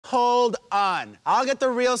hold on. I'll get the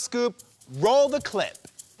real scoop. Roll the clip.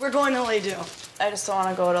 We're going to Lady. I just don't want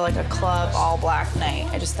to go to like a club all black night.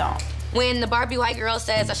 I just don't. When the Barbie white girl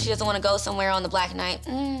says that she doesn't want to go somewhere on the black night,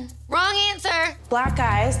 wrong answer. Black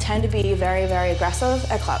guys tend to be very, very aggressive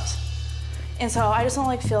at clubs. And so I just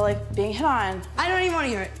don't feel like being hit on. I don't even want to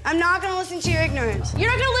hear it. I'm not going to listen to your ignorance. You're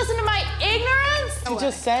not going to listen to my ignorance? What you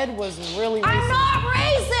just said was really racist. I'm not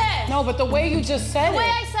racist! No, but the way you just said it. The way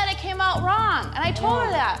I said it came out wrong, and I told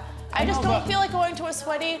her that. I just don't feel like going to a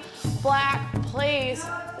sweaty black place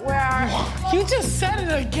where... You just said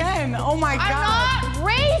it again. Oh my God. I'm not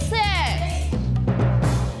racist!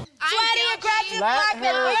 Sweaty, aggressive Let black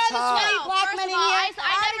men. her Where are the talk. sweaty black men in here?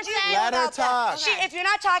 I never said... Let her talk. If you're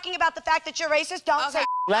not talking about the fact that you're racist, don't say.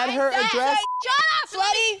 Let her address. Shut up!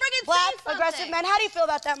 Sweaty, black, aggressive men. How do you feel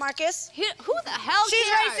about that, Marcus? Who the hell She's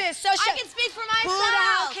cares? racist, so I can speak for myself. Who the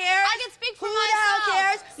hell cares? I can speak for Who myself. the hell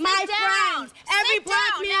cares? Sit My down. friends. Every Sit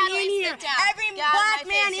black down, man Natalie, in here. sit down. Every Get out of black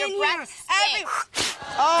my man face. Your in breath here. Every.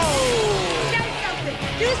 Oh! Say something.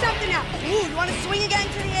 Do something now. Ooh, you want to swing again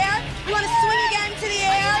to the air? You want to swing again to the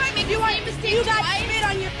air? You got spit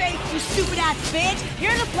on your face, you stupid ass bitch.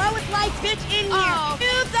 You're the lowest light bitch in here.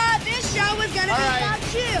 You thought this show was gonna be about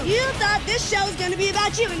you. You thought this show was gonna be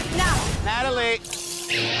about you. Now, Natalie.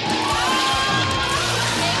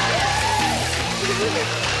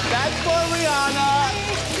 That's for Rihanna.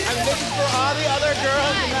 And this is for all the other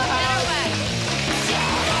girls in the house.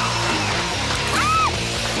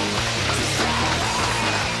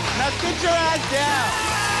 Now sit your ass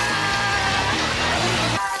down.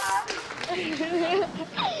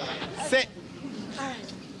 Sit.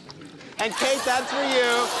 And Kate, that's for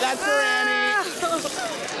you. That's for Annie.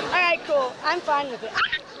 all right, cool. I'm fine with it.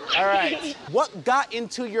 All right. What got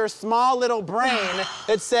into your small little brain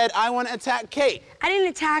that said, I want to attack Kate? I didn't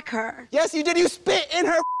attack her. Yes, you did. You spit in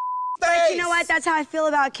her face. But you know what? That's how I feel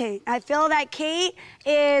about Kate. I feel that Kate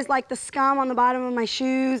is like the scum on the bottom of my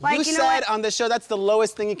shoes. Like, you know said what? on the show that's the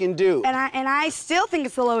lowest thing you can do. And I still think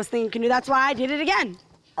it's the lowest thing you can do. That's why I did it again.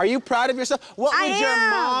 Are you proud of yourself? What would your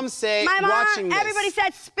mom say My mom, watching this? everybody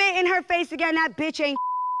said spit in her face again. That bitch ain't.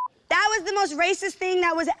 That was the most racist thing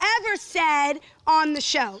that was ever said on the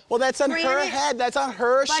show. Well, that's on her head. That's on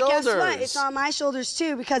her shoulders. But guess what? It's on my shoulders,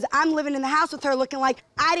 too, because I'm living in the house with her looking like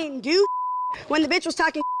I didn't do when the bitch was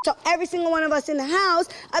talking to every single one of us in the house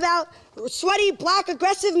about sweaty, black,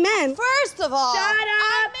 aggressive men. First of all... Shut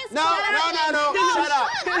up! No, shut up.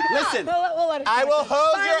 Listen, We'll let her I will finish.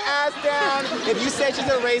 hose your ass down if you say she's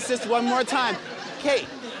a racist one more time. Kate,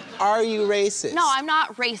 are you racist? No, I'm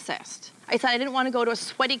not racist. I said I didn't want to go to a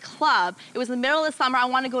sweaty club. It was in the middle of the summer. I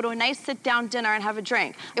wanted to go to a nice sit-down dinner and have a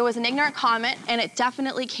drink. It was an ignorant comment, and it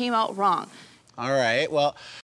definitely came out wrong. All right, well,